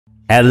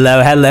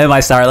Hello, my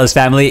Star Atlas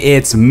family.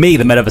 It's me,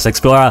 the MetaVerse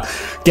Explorer.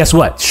 Guess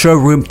what?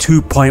 Showroom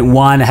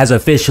 2.1 has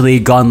officially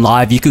gone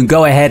live. You can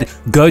go ahead,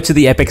 go to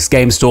the Epic's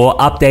game store,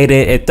 update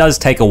it. It does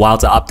take a while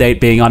to update,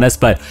 being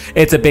honest, but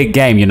it's a big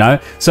game, you know?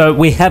 So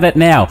we have it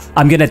now.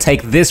 I'm going to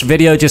take this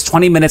video, just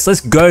 20 minutes. Let's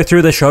go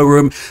through the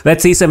showroom.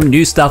 Let's see some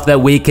new stuff that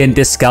we can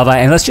discover,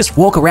 and let's just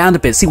walk around a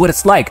bit, see what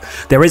it's like.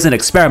 There is an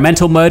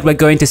experimental mode we're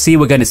going to see.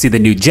 We're going to see the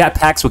new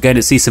jetpacks. We're going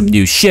to see some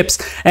new ships,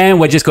 and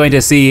we're just going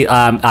to see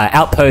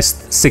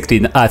Outpost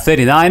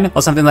 39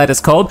 or something like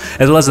it's called,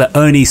 as well as the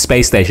Oni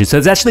space station. So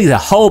there's actually a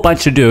whole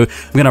bunch to do.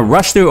 I'm going to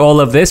rush through all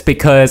of this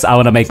because I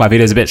want to make my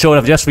videos a bit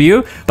shorter just for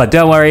you, but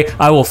don't worry,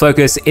 I will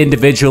focus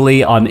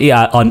individually on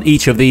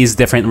each of these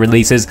different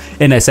releases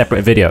in a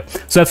separate video.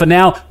 So for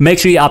now, make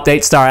sure you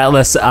update Star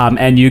Atlas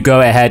and you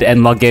go ahead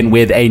and log in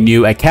with a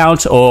new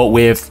account or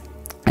with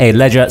a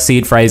ledger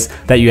seed phrase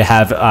that you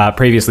have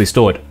previously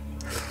stored.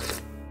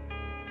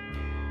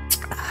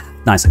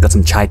 Nice, I got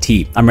some chai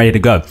tea. I'm ready to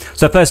go.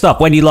 So first off,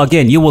 when you log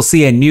in, you will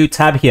see a new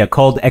tab here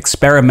called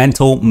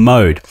Experimental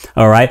Mode.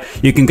 All right,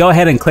 you can go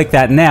ahead and click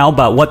that now,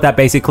 but what that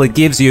basically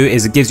gives you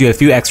is it gives you a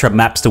few extra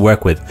maps to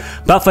work with.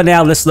 But for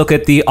now, let's look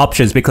at the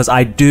options because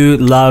I do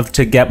love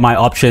to get my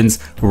options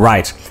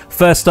right.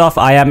 First off,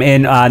 I am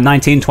in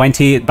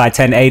 1920 by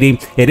 1080.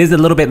 It is a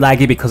little bit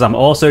laggy because I'm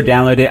also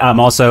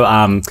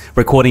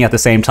recording at the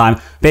same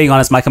time. Being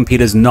honest, my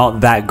computer's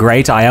not that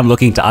great. I am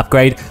looking to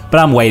upgrade, but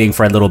I'm waiting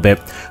for a little bit.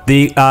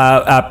 The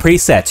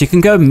presets, you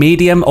can go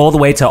medium all the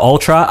way to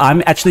ultra.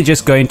 I'm actually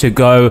just going to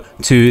go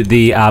to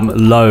the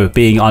low,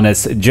 being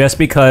honest, just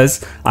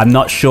because I'm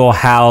not sure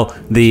how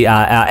the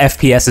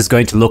FPS is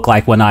going to look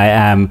like when I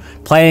am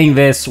playing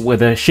this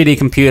with a shitty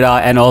computer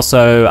and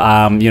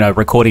also, you know,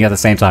 recording at the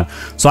same time.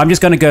 So I'm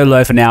just going to go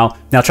low for now.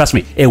 Now, trust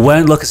me, it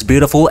won't look as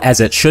beautiful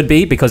as it should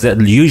be because it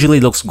usually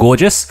looks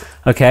gorgeous,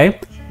 okay?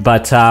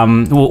 But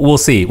we'll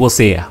see.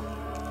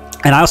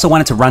 And I also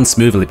want it to run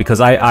smoothly because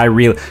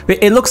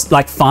it looks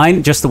like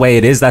fine just the way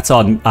it is. That's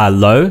on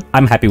low.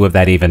 I'm happy with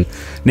that even.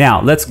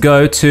 Now, let's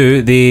go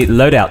to the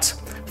loadout.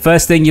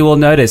 First thing you will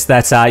notice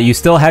that you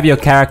still have your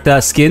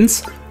character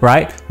skins,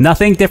 right?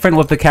 Nothing different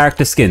with the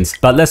character skins.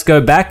 But let's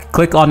go back,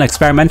 click on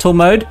experimental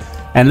mode,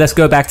 and let's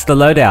go back to the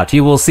loadout.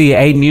 You will see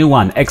a new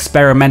one,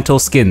 experimental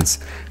skins.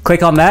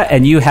 Click on that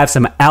and you have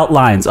some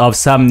outlines of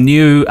some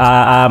new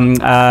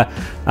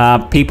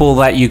people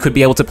that you could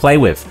be able to play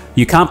with.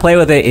 You can't play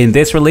with it in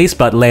this release,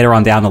 but later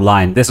on down the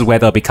line. This is where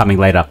they'll be coming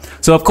later.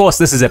 So of course,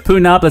 this is a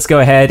Punab. Let's go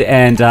ahead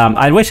and,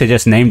 I wish I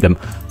just named them.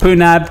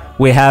 Punab,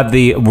 we have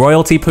the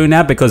Royalty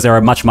Punab because they're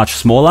much, much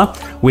smaller.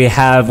 We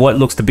have what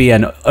looks to be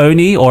an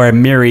Oni or a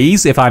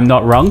Miris, if I'm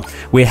not wrong.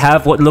 We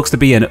have what looks to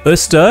be an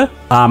Uster,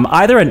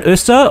 either an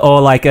Uster or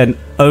like an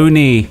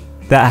Oni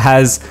that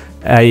has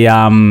a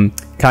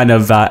kind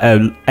of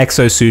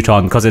exosuit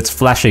on because it's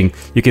flashing.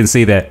 You can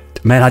see that.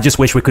 Man, I just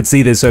wish we could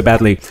see this so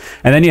badly.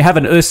 And then you have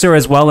an Uster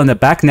as well in the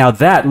back. Now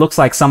that looks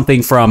like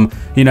something from,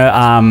 you know,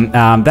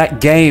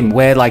 that game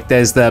where like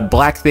there's the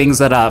black things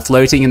that are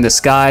floating in the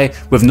sky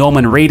with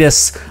Norman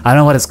Reedus. I don't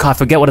know what it's called. I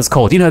forget what it's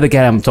called. You know the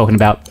game I'm talking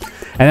about.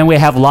 And then we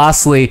have,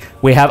 lastly,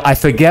 I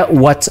forget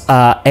what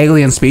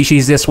alien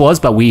species this was,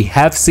 but we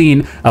have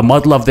seen a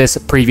model of this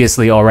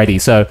previously already.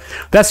 So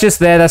that's just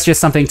there. That's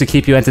just something to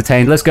keep you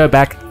entertained. Let's go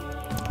back.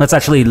 Let's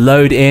actually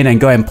load in and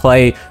go and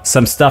play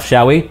some stuff,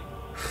 shall we?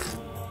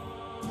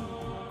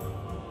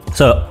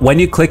 So when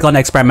you click on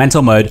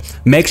experimental mode,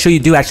 make sure you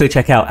do actually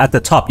check out at the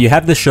top. You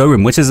have the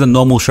showroom, which is a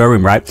normal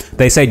showroom, right?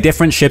 They say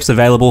different ships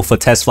available for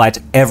test flight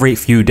every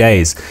few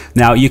days.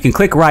 Now you can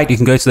click right, you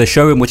can go to the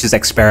showroom, which is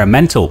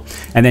experimental.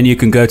 And then you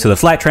can go to the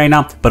flight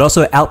trainer, but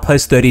also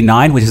Outpost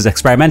 39, which is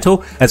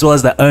experimental, as well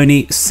as the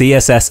Oni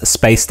CSS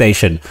space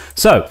station.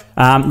 So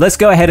let's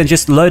go ahead and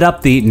just load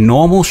up the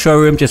normal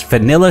showroom, just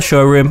vanilla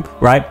showroom,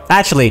 right?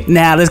 Actually,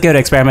 nah, let's go to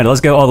experimental. Let's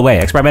go all the way.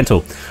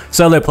 Experimental.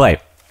 Solo play.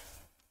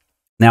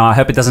 Now, I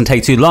hope it doesn't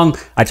take too long.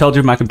 I told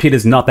you my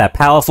computer's not that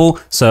powerful.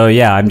 So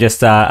yeah, I'm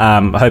just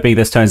hoping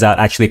this turns out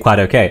actually quite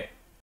okay.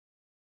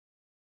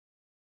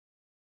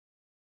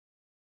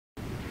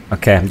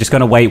 Okay, I'm just going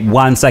to wait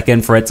 1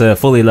 second for it to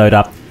fully load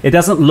up. It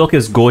doesn't look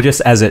as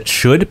gorgeous as it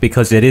should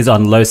because it is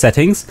on low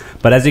settings.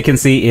 But as you can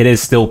see, it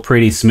is still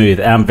pretty smooth.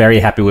 And I'm very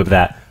happy with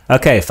that.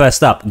 Okay,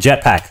 first up,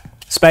 jetpack.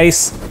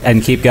 Space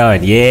and keep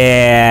going.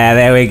 Yeah,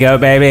 there we go,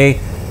 baby.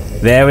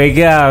 There we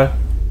go.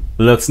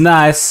 Looks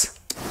nice.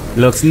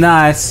 Looks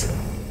nice.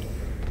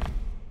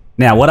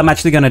 Now, what I'm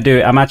actually going to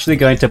do, I'm actually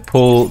going to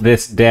pull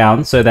this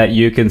down so that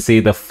you can see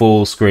the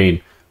full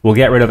screen. We'll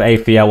get rid of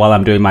AFIA while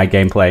I'm doing my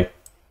gameplay.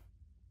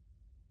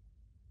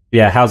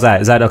 Yeah, how's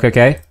that? Is that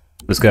okay?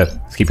 Let's go.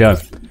 Let's keep going.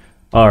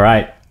 All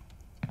right.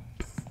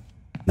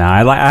 Nah,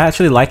 I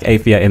actually like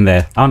AFIA in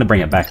there. I want to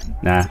bring it back.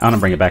 Nah, I want to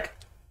bring it back.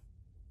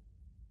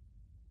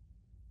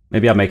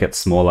 Maybe I'll make it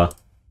smaller.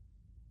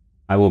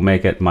 I will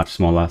make it much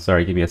smaller.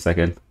 Sorry, give me a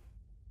second.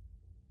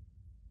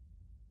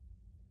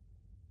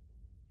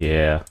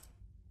 Yeah.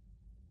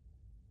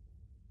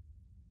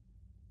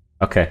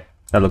 Okay,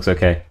 that looks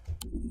okay.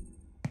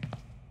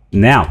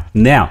 Now,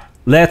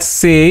 let's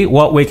see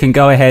what we can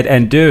go ahead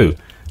and do.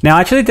 Now,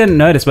 I actually didn't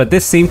notice, but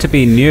this seemed to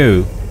be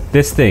new.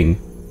 This thing.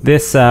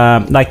 This,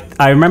 like,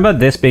 I remember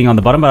this being on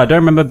the bottom, but I don't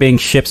remember being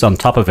ships on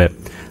top of it.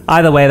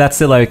 Either way, that's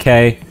still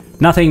okay.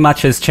 Nothing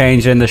much has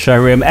changed in the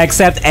showroom,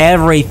 except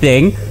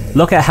everything.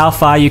 Look at how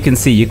far you can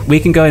see. We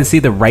can go and see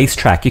the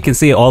racetrack. You can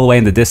see it all the way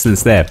in the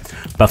distance there.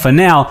 But for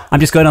now, I'm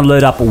just going to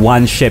load up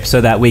one ship so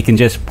that we can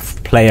just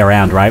play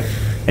around, right?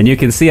 And you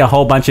can see a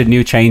whole bunch of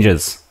new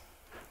changes.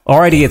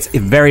 Already, it's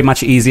very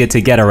much easier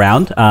to get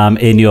around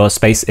in your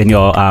space, in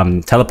your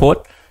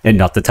teleport. And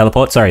not the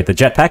teleport, sorry, the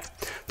jetpack.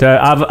 So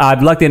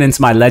I've logged in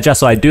into my ledger,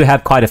 so I do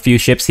have quite a few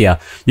ships here.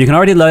 You can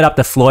already load up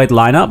the Floyd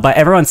liner, but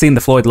everyone's seen the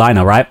Floyd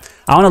liner, right?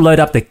 I want to load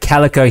up the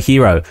Calico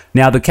Hero.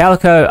 Now, the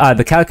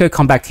Calico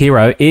Compact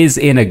Hero is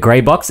in a gray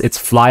box. It's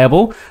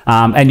flyable,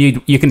 and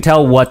you can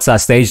tell what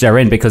stage they're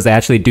in because they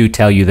actually do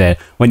tell you there.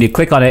 When you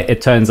click on it,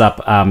 it turns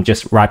up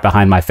just right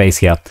behind my face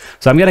here.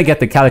 So I'm going to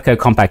get the Calico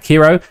Compact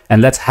Hero,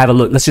 and let's have a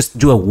look. Let's just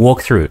do a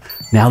walkthrough.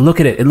 Now,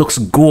 look at it. It looks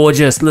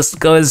gorgeous. Let's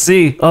go and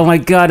see. Oh my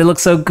God, it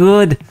looks so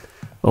good.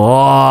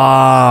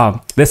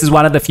 Oh, this is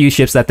one of the few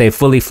ships that they've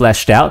fully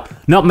fleshed out.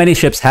 Not many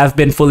ships have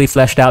been fully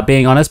fleshed out,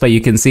 being honest, but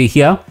you can see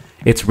here,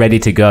 it's ready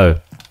to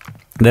go.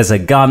 There's a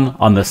gun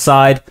on the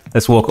side.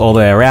 Let's walk all the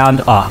way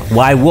around. Oh,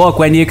 why walk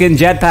when you can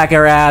jetpack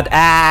around?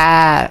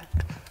 Ah!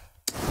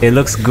 It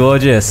looks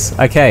gorgeous.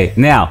 Okay,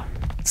 now,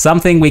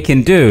 something we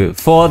can do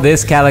for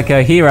this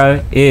Calico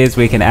Hero is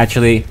we can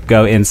actually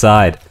go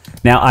inside.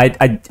 Now,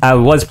 I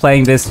was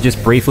playing this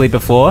just briefly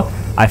before.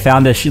 I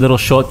found a little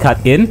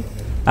shortcut in.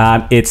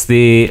 It's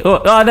the...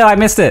 Oh, no, I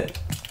missed it.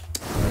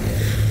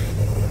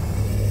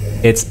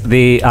 It's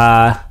the...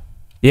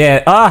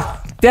 yeah.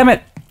 Ah, damn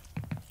it.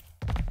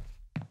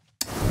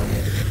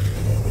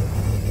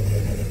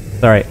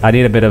 Sorry, I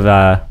need a bit of...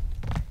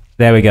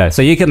 There we go.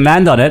 So you can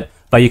land on it,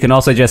 but you can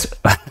also just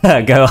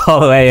go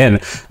all the way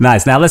in.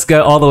 Nice. Now let's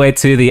go all the way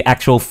to the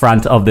actual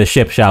front of the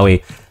ship, shall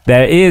we?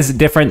 There is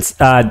different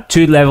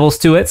 2 levels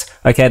to it.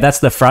 Okay, that's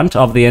the front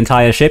of the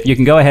entire ship. You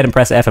can go ahead and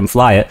press F and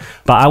fly it,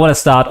 but I want to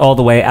start all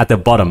the way at the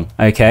bottom,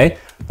 okay?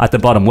 At the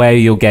bottom where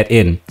you'll get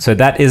in. So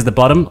that is the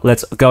bottom.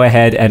 Let's go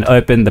ahead and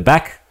open the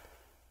back.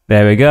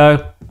 There we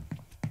go.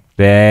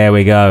 There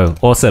we go.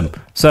 Awesome.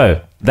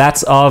 So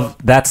that's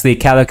the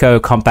Calico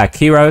Compact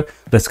Hero.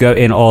 Let's go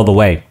in all the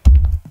way.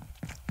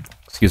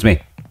 Excuse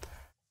me.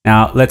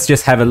 Now let's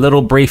just have a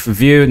little brief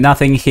view.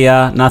 Nothing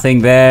here,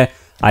 nothing there.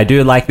 I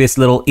do like this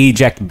little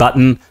eject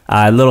button,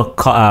 little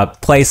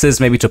places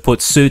maybe to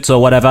put suits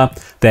or whatever.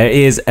 There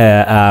is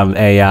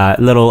a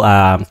little,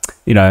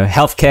 you know,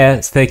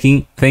 healthcare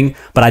thing.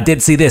 But I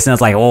did see this and I was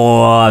like,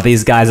 oh,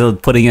 these guys are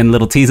putting in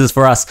little teasers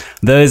for us.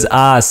 Those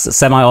are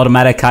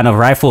semi-automatic kind of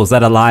rifles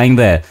that are lying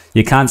there.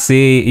 You can't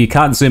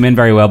zoom in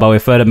very well, but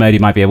with photo mode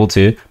you might be able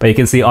to. But you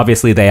can see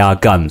obviously they are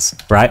guns,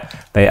 right?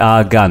 They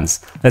are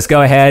guns. Let's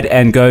go ahead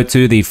and go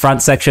to the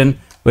front section,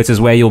 which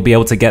is where you'll be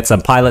able to get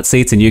some pilot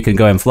seats and you can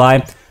go and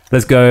fly.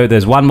 Let's go.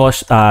 There's one more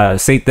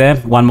seat there,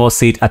 one more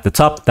seat at the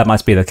top. That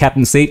must be the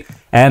captain's seat.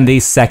 And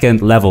the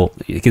second level.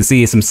 You can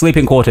see some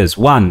sleeping quarters.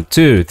 1,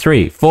 2,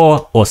 3,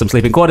 4. Awesome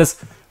sleeping quarters.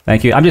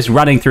 Thank you. I'm just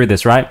running through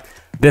this, right?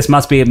 This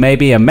must be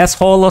maybe a mess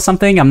hall or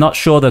something. I'm not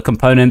sure the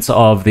components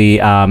of the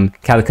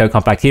Calico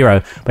Compact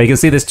Hero. But you can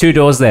see there's 2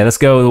 doors there. Let's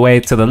go all the way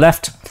to the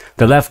left.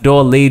 The left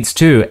door leads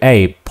to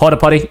a porta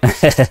potty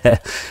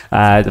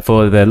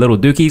for the little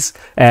dookies.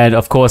 And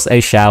of course,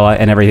 a shower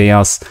and everything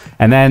else.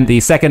 And then the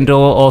second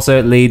door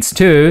also leads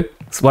to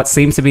what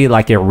seems to be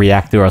like a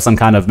reactor or some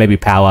kind of maybe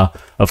power,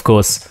 of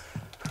course.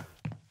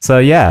 So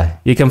yeah,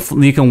 you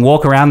can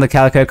walk around the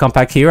Calico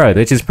Compact Hero,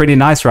 which is pretty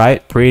nice,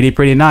 right?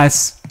 Pretty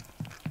nice.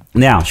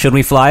 Now, should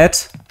we fly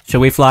it? Should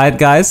we fly it,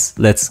 guys?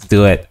 Let's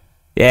do it.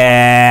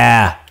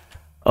 Yeah!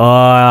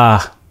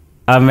 Oh,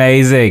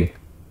 amazing.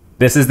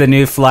 This is the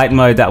new flight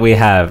mode that we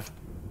have.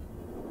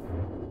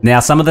 Now,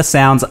 some of the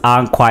sounds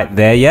aren't quite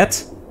there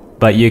yet,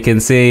 but you can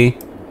see...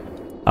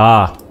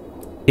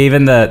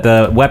 even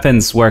the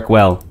weapons work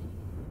well.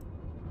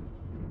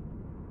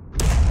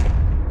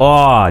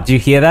 Oh, do you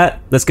hear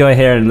that? Let's go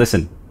ahead and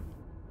listen.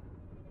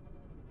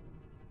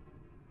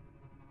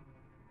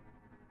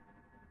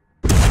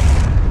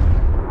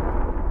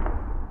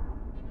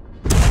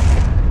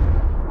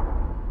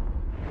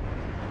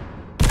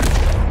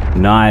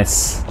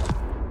 Nice.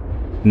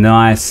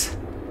 Nice.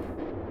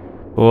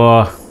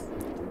 Oh.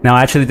 Now,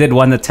 I actually did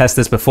want to test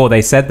this before.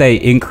 They said they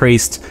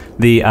increased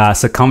the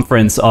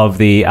circumference of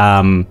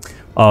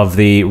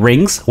the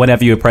rings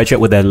whenever you approach it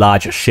with a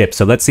large ship.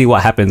 So let's see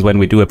what happens when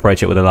we do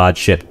approach it with a large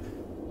ship.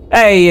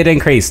 Hey, it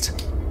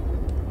increased.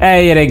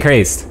 Hey, it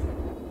increased.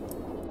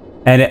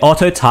 And it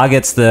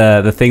auto-targets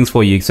the things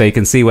for you so you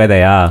can see where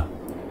they are.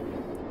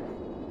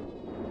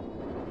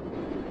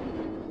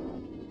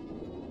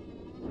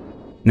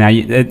 Now,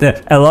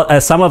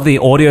 some of the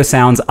audio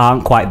sounds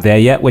aren't quite there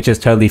yet, which is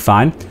totally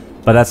fine,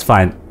 but that's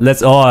fine.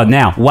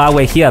 Now, while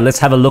we're here, let's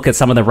have a look at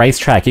some of the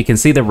racetrack. You can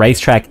see the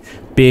racetrack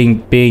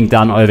being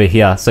done over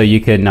here. So you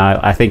can,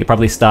 I think it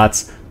probably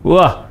starts,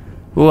 whoa,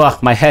 Ooh,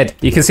 my head.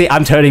 You can see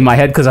I'm turning my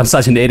head because I'm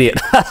such an idiot.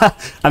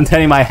 I'm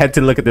turning my head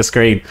to look at the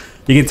screen.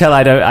 You can tell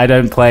I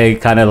don't play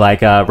kind of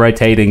like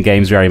rotating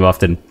games very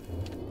often.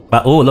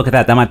 But oh, look at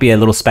that. That might be a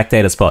little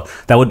spectator spot.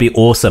 That would be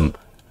awesome.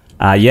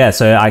 Yeah,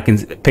 so I can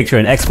picture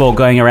an X-Ball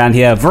going around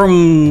here.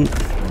 Vroom,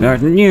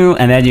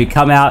 and then you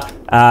come out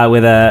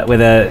with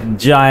a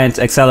giant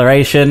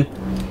acceleration.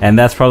 And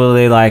that's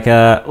probably like,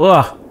 oh,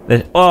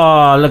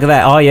 look at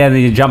that. Oh, yeah, and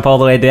then you jump all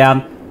the way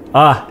down.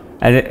 Oh,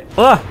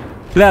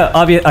 no,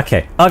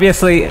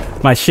 obviously,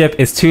 my ship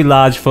is too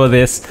large for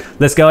this.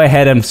 Let's go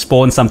ahead and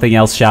spawn something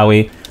else, shall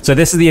we? So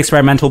this is the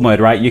experimental mode,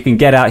 right? You can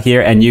get out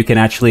here and you can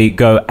actually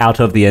go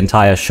out of the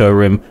entire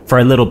showroom for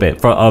a little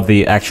bit of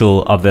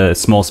the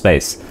small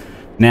space.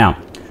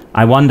 Now,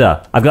 I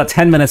wonder, I've got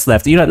 10 minutes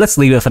left. You know, let's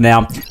leave it for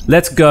now.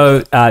 Let's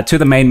go to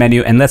the main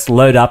menu and let's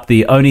load up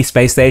the Oni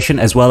space station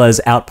as well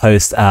as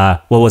outpost,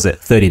 what was it?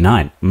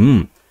 39.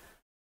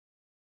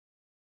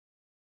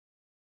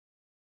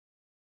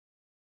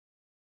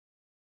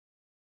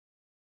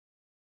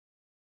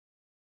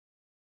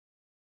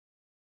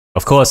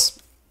 Of course,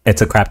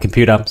 it's a crap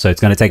computer, so it's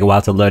going to take a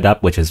while to load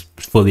up, which is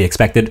fully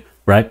expected,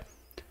 right?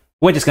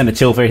 We're just going to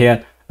chill for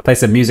here. I'll play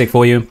some music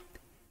for you.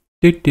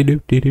 It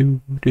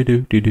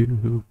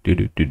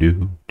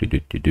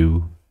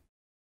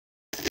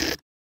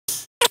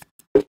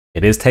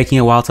is taking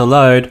a while to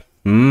load.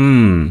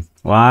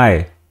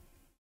 Why?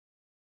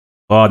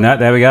 Oh, no,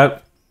 there we go.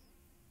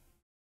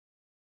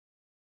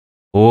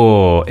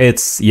 Oh,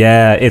 it's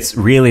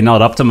really not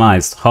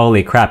optimized.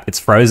 Holy crap, it's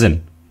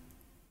frozen.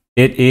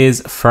 It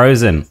is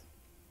frozen.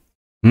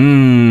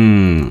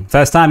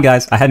 First time,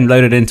 guys. I hadn't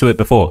loaded into it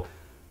before.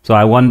 So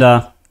I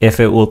wonder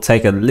if it will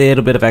take a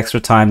little bit of extra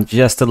time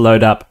just to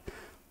load up,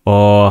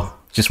 or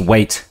just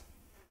wait.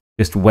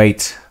 Just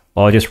wait,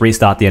 or just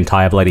restart the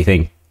entire bloody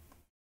thing.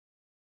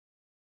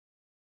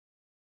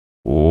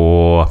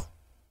 Or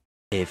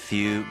a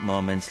few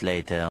moments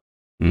later.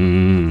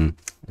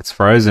 It's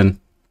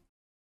frozen.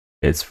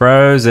 It's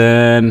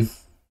frozen.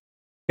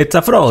 It's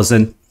a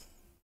frozen.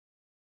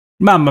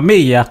 Mamma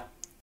mia.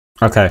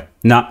 Okay,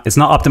 no, it's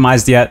not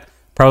optimized yet.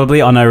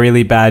 Probably on a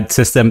really bad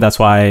system. That's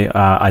why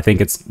I think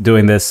it's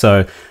doing this.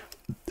 So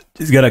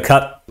it's gonna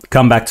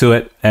come back to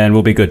it, and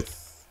we'll be good.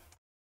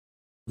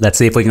 Let's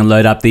see if we can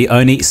load up the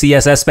Oni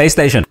CSS space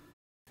station.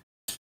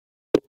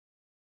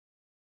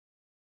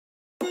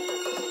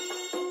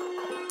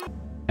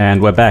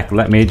 And we're back.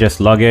 Let me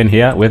just log in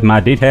here with my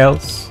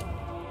details.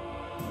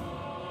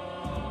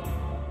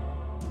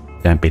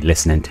 Don't be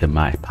listening to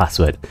my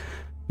password.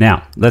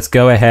 Now, let's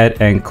go ahead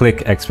and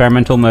click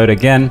experimental mode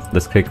again.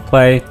 Let's click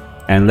play,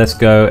 and let's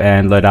go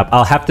and load up.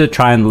 I'll have to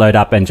try and load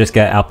up and just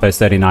get Outpost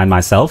 39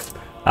 myself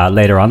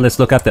later on. Let's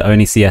look up the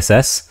Oni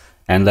CSS,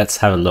 and let's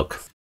have a look.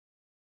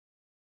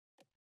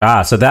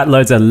 So that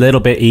loads a little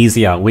bit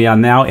easier. We are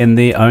now in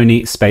the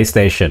Oni space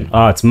station.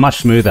 Oh, it's much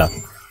smoother.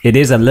 It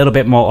is a little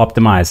bit more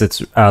optimized.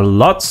 It's a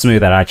lot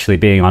smoother, actually,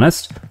 being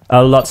honest.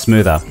 A lot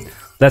smoother.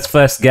 Let's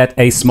first get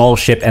a small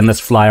ship and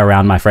let's fly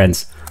around, my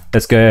friends.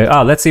 Let's go.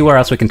 Oh, let's see where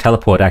else we can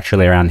teleport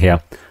actually around here.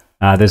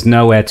 There's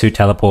nowhere to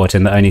teleport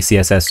in the Oni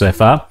CSS so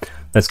far.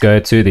 Let's go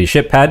to the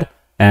ship pad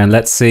and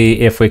let's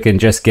see if we can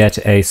just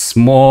get a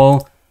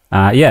small,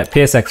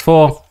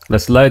 PSX4.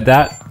 Let's load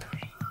that.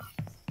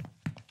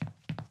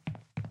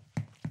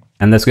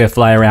 And let's go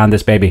fly around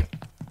this baby.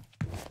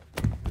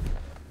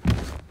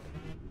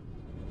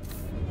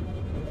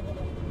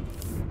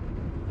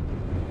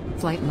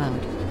 Flight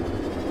mode.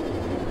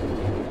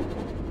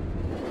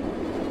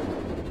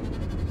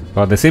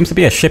 Oh, there seems to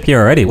be a ship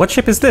here already. What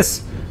ship is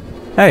this?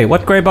 Hey,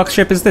 what grey box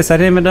ship is this? I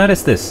didn't even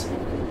notice this.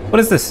 What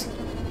is this?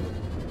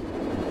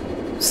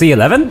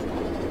 C11?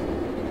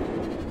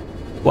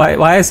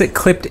 Why is it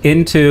clipped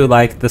into,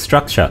 like, the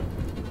structure?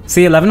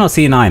 C11 or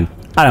C9?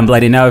 I don't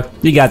bloody know.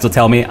 You guys will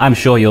tell me. I'm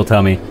sure you'll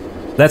tell me.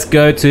 Let's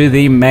go to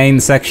the main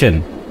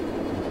section.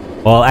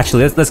 Well,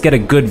 actually, let's get a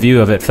good view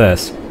of it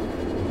first.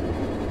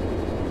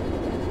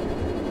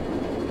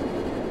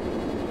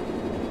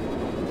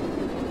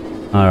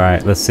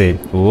 Alright, let's see.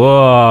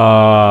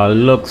 Whoa,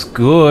 looks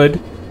good.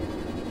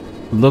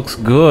 Looks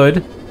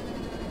good.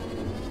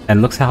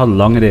 And looks how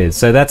long it is.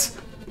 So that's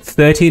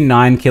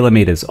 39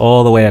 kilometers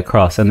all the way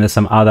across, and there's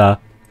some other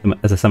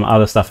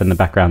stuff in the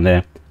background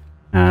there.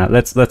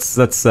 Let's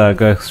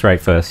go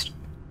straight first.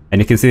 And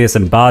you can see there's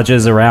some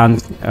barges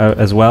around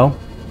as well.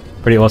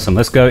 Pretty awesome.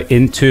 Let's go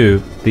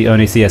into the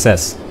Oni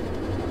CSS.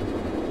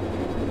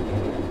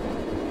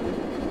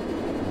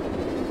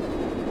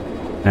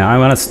 Now I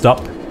want to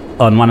stop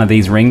on one of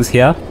these rings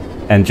here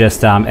and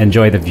just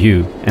enjoy the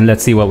view, and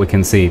let's see what we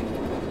can see.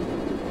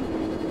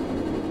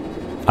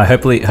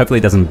 Hopefully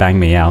it doesn't bang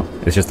me out.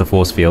 It's just a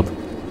force field.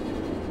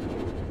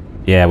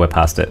 Yeah, we're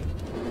past it.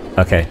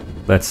 Okay,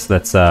 let's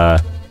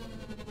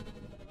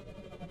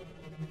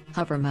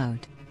Hover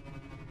mode.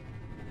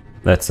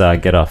 Let's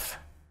get off.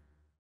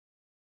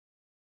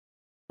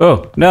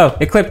 Oh no,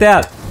 it clipped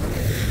out.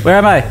 Where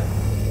am I?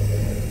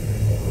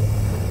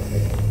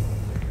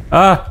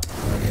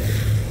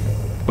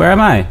 Where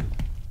am I?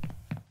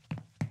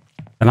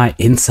 Am I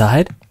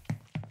inside?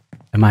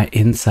 Am I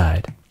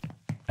inside?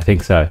 I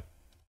think so.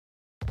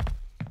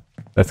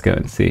 Let's go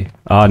and see.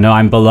 Oh no,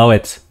 I'm below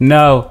it.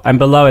 No, I'm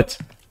below it.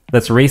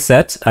 Let's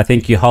reset. I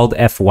think you hold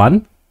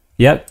F1.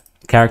 Yep.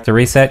 Character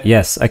reset.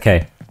 Yes.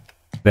 Okay.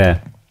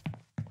 There.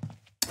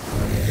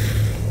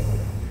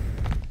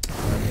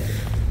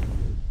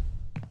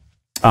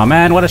 Oh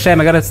man, what a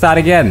shame. I gotta start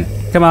again.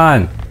 Come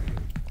on.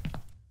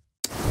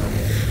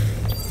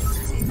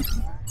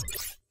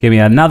 Give me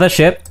another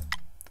ship.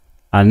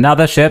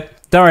 Another ship.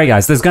 Don't worry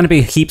guys, there's gonna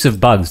be heaps of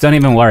bugs. Don't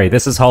even worry.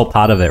 This is whole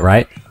part of it,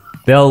 right?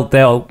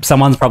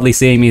 Someone's probably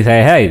seeing me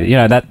say, hey, you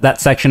know, that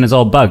section is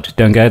all bugged.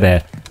 Don't go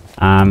there.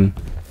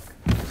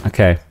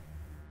 Okay.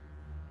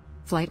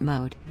 Flight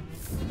mode.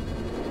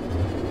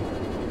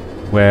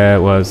 Where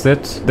was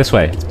it? This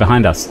way. It's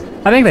behind us.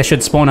 I think they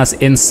should spawn us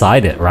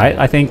inside it, right?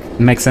 I think it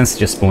makes sense to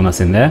just spawn us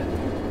in there.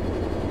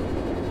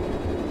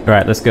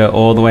 Alright, let's go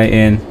all the way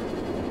in.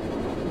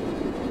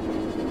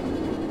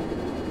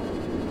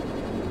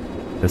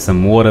 There's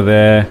some water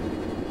there.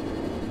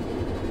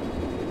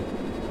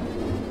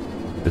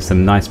 There's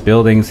some nice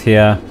buildings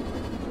here.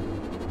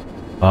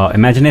 Oh,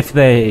 imagine if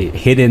they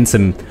hid in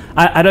some...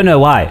 I don't know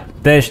why.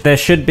 There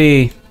should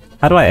be...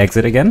 How do I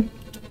exit again?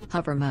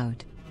 Hover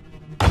mode.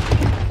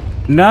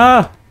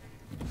 No!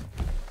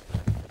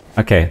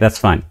 Okay, that's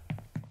fine.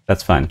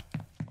 That's fine.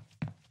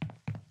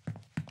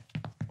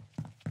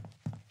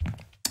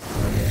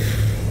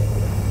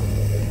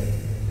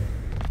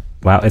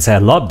 Wow, it's a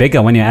lot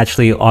bigger when you're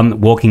actually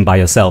walking by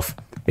yourself.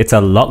 It's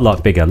a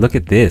lot bigger. Look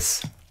at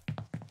this.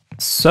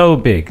 So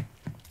big.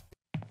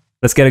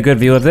 Let's get a good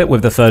view of it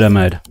with the photo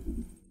mode.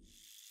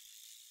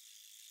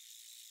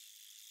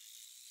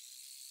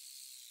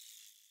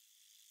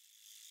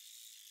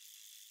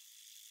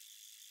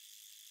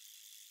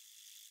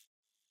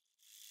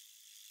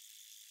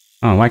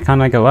 Oh, why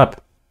can't I go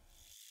up?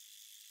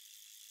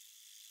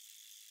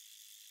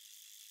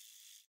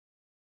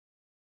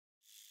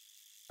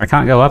 I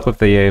can't go up with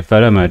the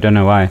photo mode, don't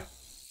know why.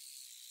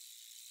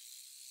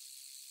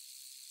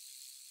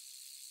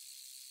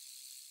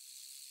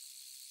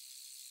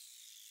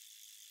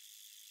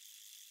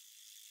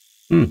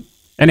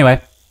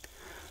 Anyway.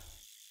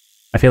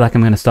 I feel like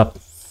I'm gonna stop.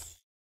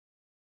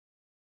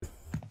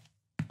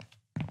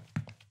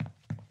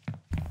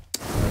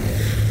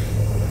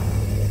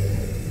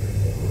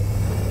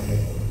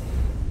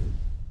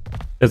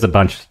 There's a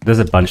bunch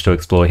to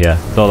explore here.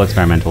 It's all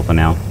experimental for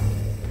now.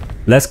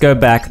 Let's go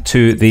back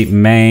to the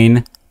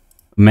main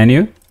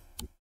menu.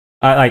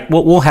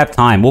 We'll have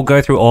time. We'll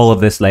go through all of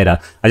this later.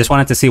 I just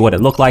wanted to see what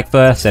it looked like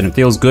first, and it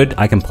feels good.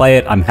 I can play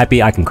it. I'm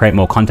happy. I can create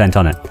more content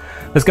on it.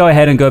 Let's go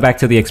ahead and go back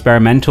to the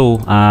experimental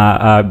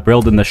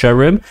build in the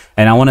showroom,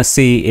 and I want to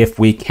see if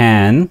we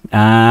can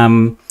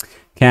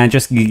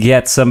just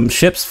get some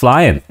ships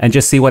flying and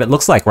just see what it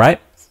looks like, right?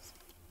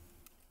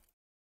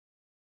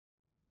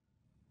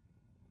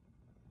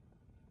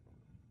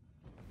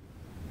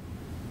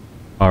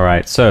 All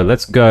right, so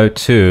let's go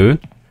to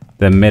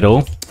the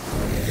middle.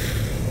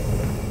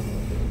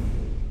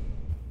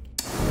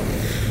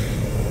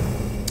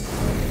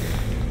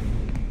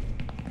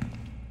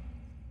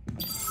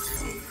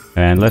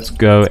 And let's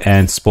go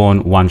and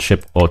spawn one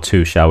ship or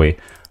two, shall we?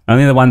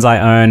 Only the ones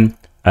I own.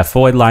 A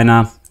forward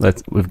liner.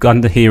 We've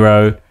gotten the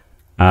hero.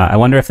 I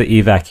wonder if the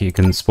evac you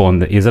can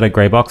spawn. Is it a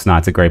grey box? No,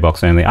 it's a grey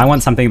box only. I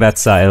want something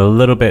that's a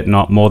little bit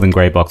not more than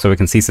grey box so we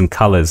can see some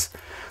colors.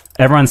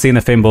 Everyone's seen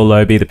the Finball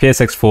Lobby, the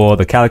PSX4,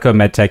 the Calico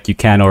Medtech you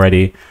can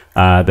already.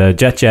 The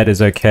Jet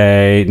is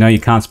okay. No, you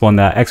can't spawn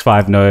that.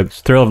 X5, no.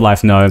 Thrill of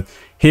Life, no.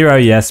 Hero,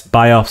 yes.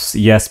 Bios,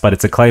 yes, but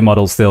it's a clay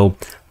model still.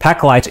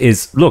 Packlight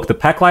is... Look, the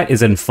Packlight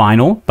is in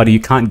final, but you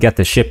can't get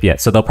the ship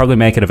yet, so they'll probably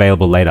make it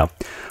available later.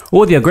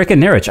 Oh, the Ogrica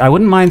Nirich. I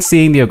wouldn't mind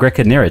seeing the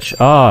Ogrica Nirich.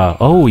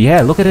 Oh,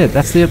 yeah, look at it.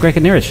 That's the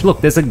Ogrica Nirich.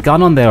 Look, there's a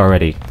gun on there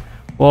already.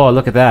 Oh,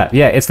 look at that.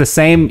 Yeah, it's the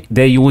same.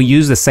 You will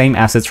use the same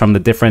assets from the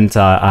different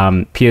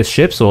PS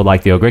ships or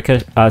like the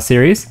Ogrica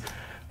series.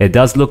 It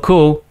does look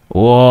cool.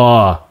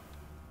 Whoa.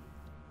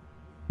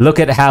 Look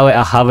at how it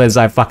hovers.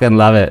 I fucking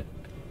love it.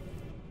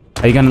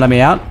 Are you going to let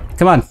me out?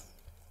 Come on.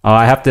 Oh,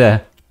 I have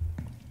to...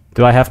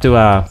 Do I have to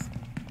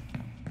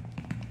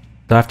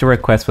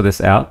request for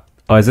this out?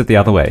 Or is it the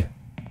other way?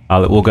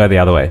 Oh, we'll go the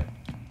other way.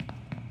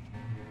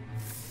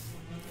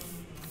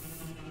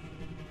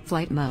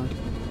 Flight mode.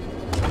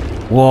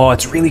 Whoa,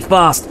 it's really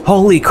fast.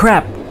 Holy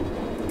crap.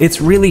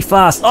 It's really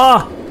fast.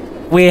 Oh,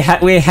 we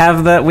have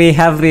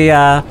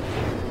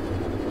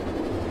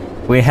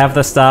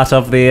the start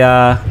of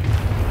the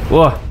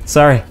whoa,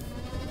 sorry.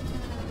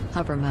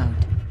 Hover mode.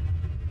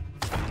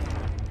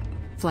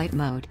 Flight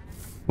mode.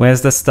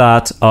 Where's the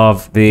start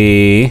of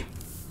the...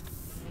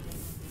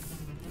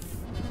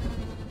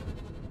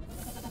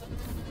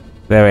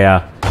 There we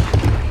are.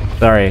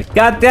 Sorry.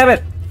 God damn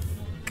it.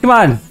 Come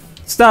on.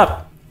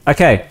 Stop.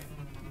 Okay.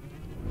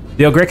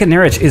 The Ogrica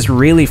Nirich is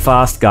really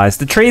fast, guys.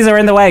 The trees are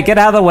in the way. Get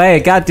out of the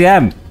way. God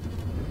damn.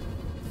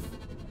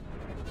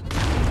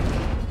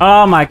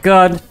 Oh my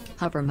god.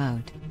 Hover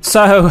mode.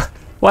 So,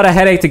 what a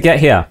headache to get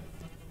here.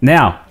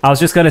 Now, I was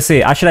just going to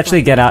see. I should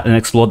actually get out and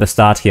explore the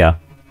start here.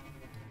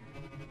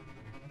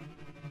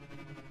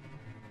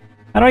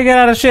 How do I get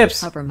out of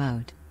ships? Hover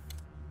mode.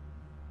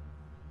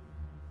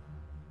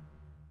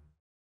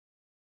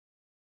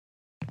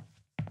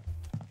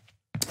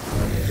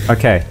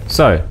 Okay,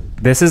 so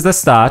this is the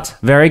start.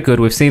 Very good.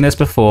 We've seen this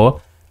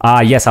before.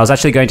 Yes, I was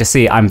actually going to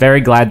see. I'm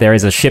very glad there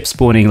is a ship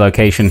spawning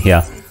location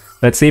here.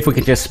 Let's see if we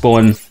can just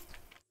spawn.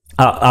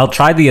 I'll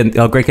try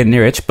the Greek and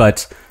Nirich,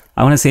 but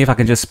I want to see if I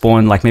can just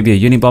spawn like maybe a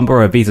Unibomber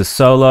or a Visa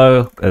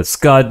Solo, a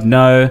Scud.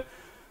 No.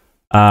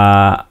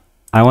 I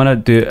want to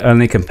do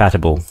only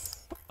compatible.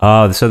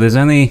 Oh, so there's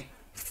only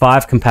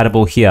 5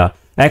 compatible here.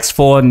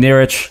 X4,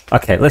 Nirich.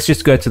 Okay, let's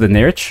just go to the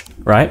Nirich,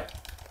 right?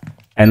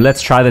 And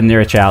let's try the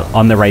Nirich out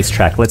on the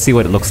racetrack. Let's see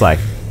what it looks like.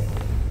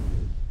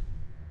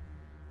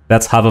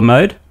 That's hover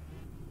mode.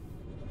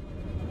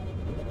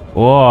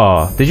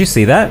 Whoa, did you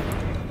see that?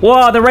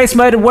 Whoa, the race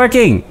mode is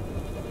working!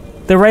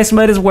 The race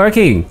mode is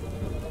working!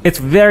 It's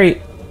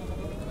very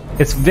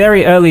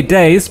early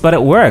days, but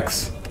it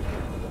works.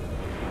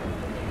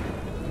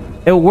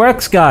 It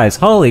works, guys.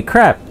 Holy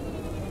crap.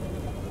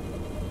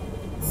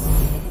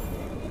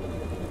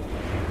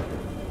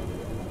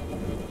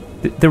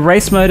 The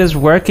race mode is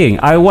working.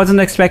 I wasn't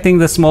expecting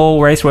the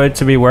small race mode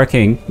to be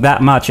working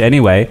that much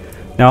anyway.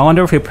 Now I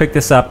wonder if we pick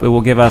this up, it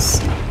will give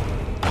us...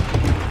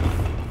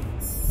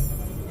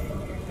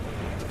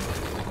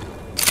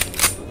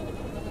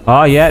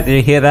 Oh yeah, did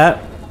you hear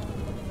that?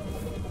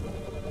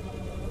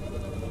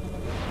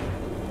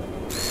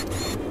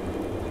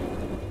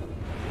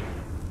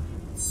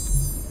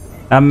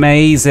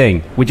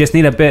 Amazing. We just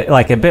need a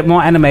bit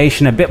more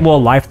animation, a bit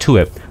more life to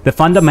it. The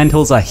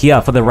fundamentals are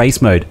here for the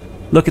race mode.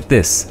 Look at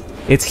this.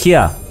 It's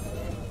here.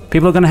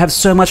 People are going to have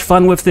so much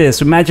fun with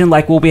this. Imagine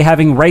like we'll be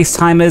having race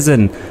timers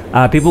and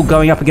people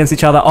going up against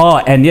each other. Oh,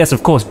 and yes,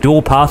 of course,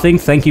 dual pathing.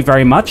 Thank you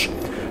very much.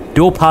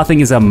 Dual pathing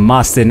is a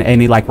must in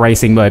any like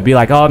racing mode. Be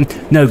like, oh,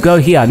 no, go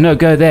here. No,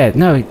 go there.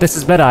 No, this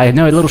is better. I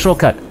know a little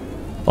shortcut.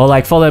 Or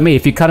like, follow me.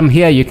 If you cut him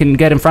here, you can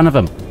get in front of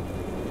him.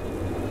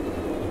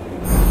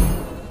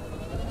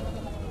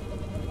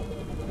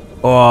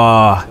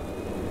 Oh,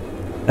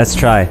 let's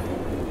try.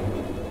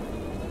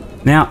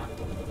 Now,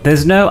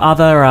 there's no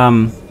other,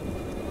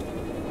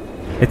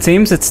 it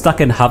seems it's stuck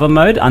in hover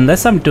mode,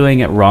 unless I'm doing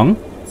it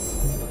wrong.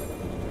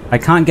 I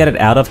can't get it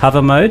out of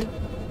hover mode,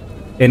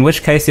 in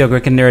which case the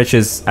Ogric and Nirich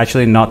is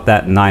actually not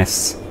that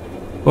nice.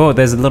 Oh,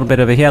 there's a little bit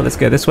over here. Let's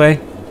go this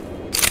way.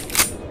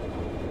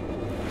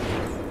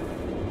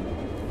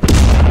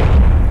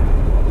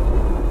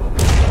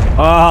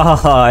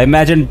 Oh,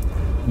 imagine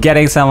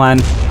getting someone.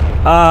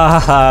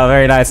 Ah,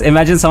 very nice.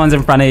 Imagine someone's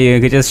in front of you, you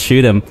could just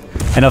shoot him.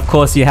 And of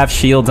course you have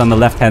shields on the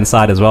left-hand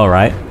side as well,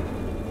 right?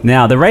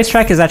 Now, the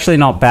racetrack is actually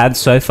not bad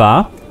so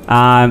far.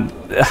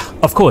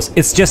 Of course,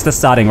 it's just the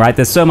starting, right?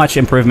 There's so much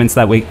improvements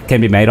that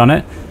can be made on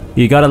it.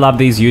 You gotta love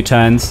these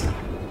U-turns.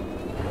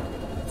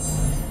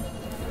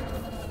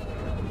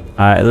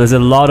 There's a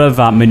lot of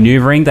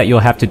maneuvering that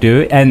you'll have to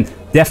do, and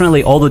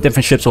definitely all the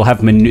different ships will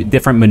have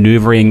different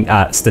maneuvering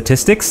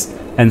statistics,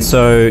 and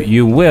so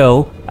you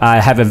will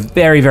have a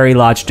very, very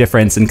large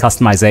difference in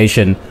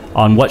customization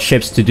on what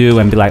ships to do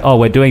and be like, oh,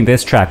 we're doing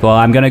this track. Well,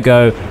 I'm going to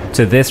go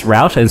to this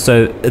route, and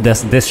so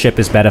this ship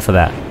is better for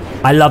that.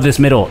 I love this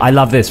middle. I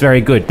love this.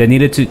 Very good. They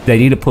need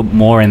to put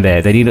more in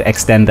there. They need to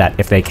extend that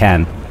if they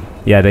can.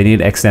 Yeah, they need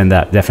to extend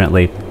that,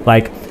 definitely.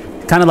 Like,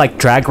 kind of like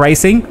drag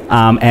racing,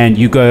 and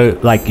you go,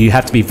 like, you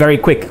have to be very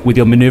quick with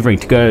your maneuvering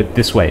to go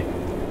this way.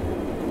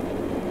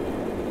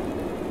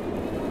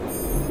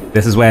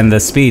 This is when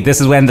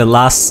the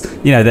last,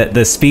 you know,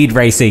 the speed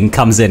racing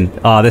comes in.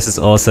 Oh, this is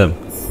awesome.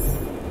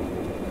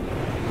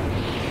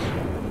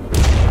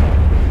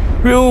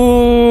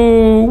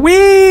 Ooh,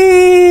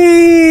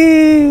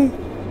 wee!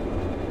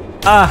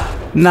 Ah,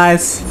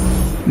 nice.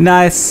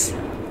 Nice.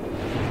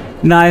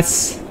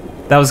 Nice.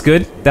 That was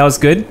good. That was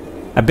good.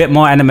 A bit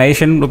more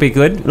animation would be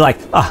good. Like,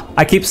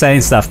 I keep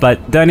saying stuff,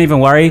 but don't even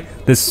worry.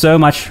 There's so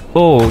much.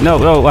 Oh,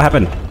 no, what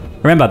happened?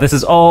 Remember, this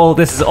is all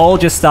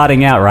just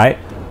starting out, right?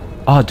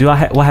 Oh,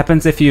 what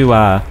happens if you,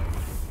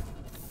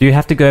 do you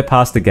have to go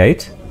past the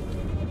gate?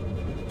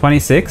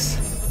 26?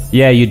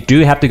 Yeah, you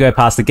do have to go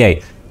past the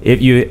gate. If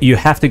you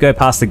have to go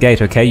past the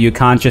gate, okay? You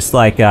can't just,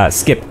 like,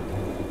 skip.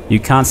 You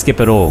can't skip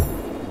at all.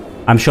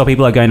 I'm sure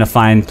people are going to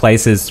find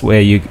places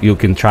where you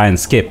can try and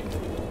skip.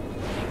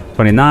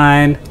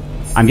 29.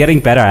 I'm getting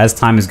better as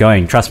time is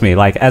going, trust me.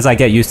 Like, as I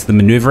get used to the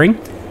maneuvering,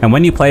 and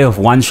when you play with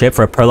one ship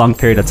for a prolonged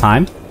period of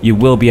time, you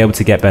will be able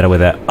to get better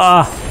with it.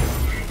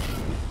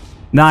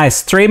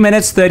 Nice. 3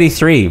 minutes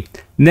 33.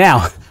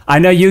 Now, I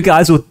know you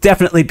guys will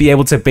definitely be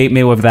able to beat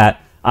me with that.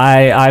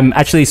 I'm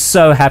actually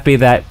so happy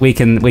that we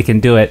can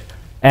do it.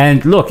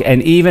 And look,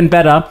 and even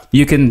better,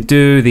 you can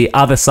do the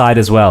other side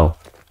as well.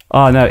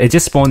 Oh no, it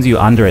just spawns you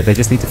under it. They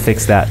just need to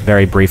fix that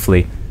very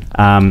briefly.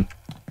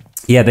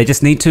 Yeah, they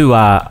just need to,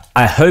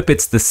 I hope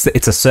it's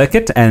a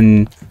circuit,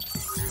 and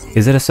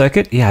is it a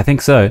circuit? Yeah, I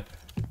think so.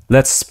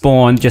 Let's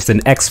spawn just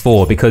an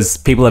X4 because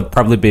people have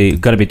probably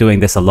going to be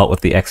doing this a lot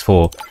with the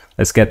X4.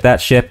 Let's get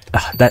that ship.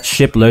 That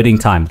ship loading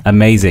time.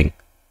 Amazing.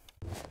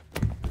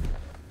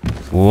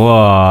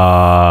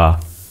 Whoa.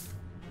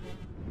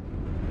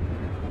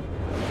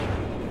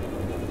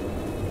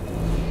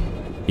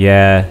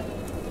 Yeah.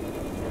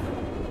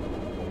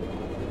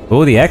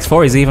 Oh, the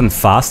X4 is even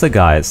faster,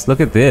 guys. Look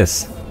at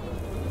this.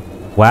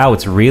 Wow,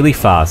 it's really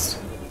fast.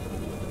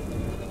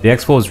 The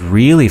X4 is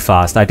really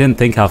fast. I didn't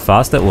think how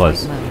fast it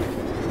was.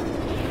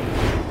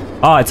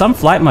 Oh, it's on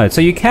flight mode,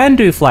 so you can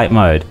do flight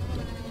mode.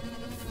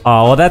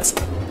 Oh, well, that's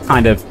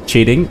kind of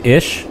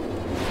cheating-ish.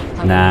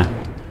 Nah.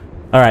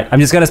 Alright, I'm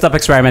just going to stop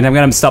experimenting. I'm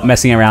going to stop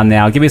messing around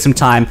now. Give me some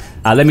time.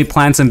 Let me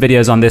plan some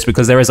videos on this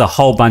because there is a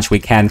whole bunch we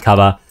can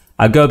cover.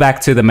 I'll go back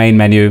to the main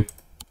menu.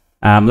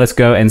 Let's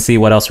go and see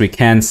what else we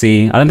can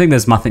see. I don't think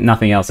there's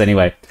nothing else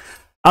anyway.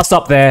 I'll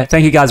stop there.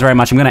 Thank you guys very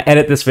much. I'm going to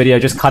edit this video,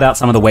 just cut out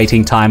some of the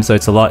waiting time so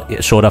it's a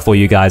lot shorter for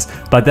you guys.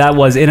 But that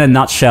was, in a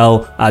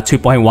nutshell,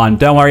 2.1.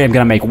 Don't worry, I'm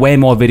going to make way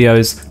more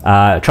videos.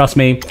 Trust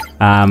me.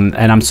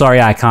 And I'm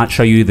sorry I can't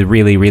show you the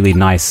really, really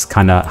nice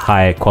kind of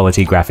high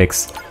quality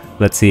graphics.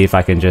 Let's see if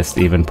I can just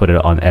even put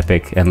it on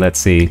Epic. And let's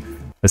see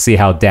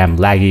how damn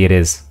laggy it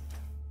is.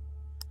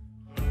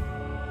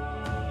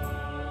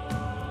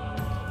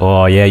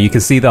 Oh yeah, you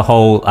can see the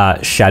whole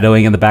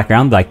shadowing in the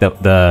background, like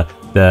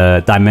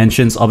the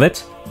dimensions of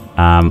it.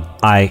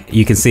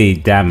 You can see,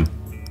 damn.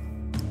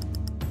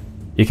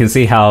 You can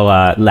see how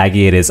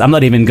laggy it is. I'm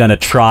not even gonna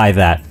try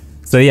that.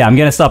 So yeah, I'm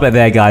gonna stop it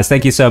there, guys.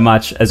 Thank you so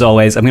much, as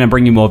always. I'm gonna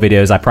bring you more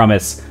videos, I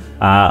promise.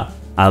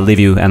 I'll leave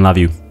you and love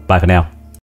you. Bye for now.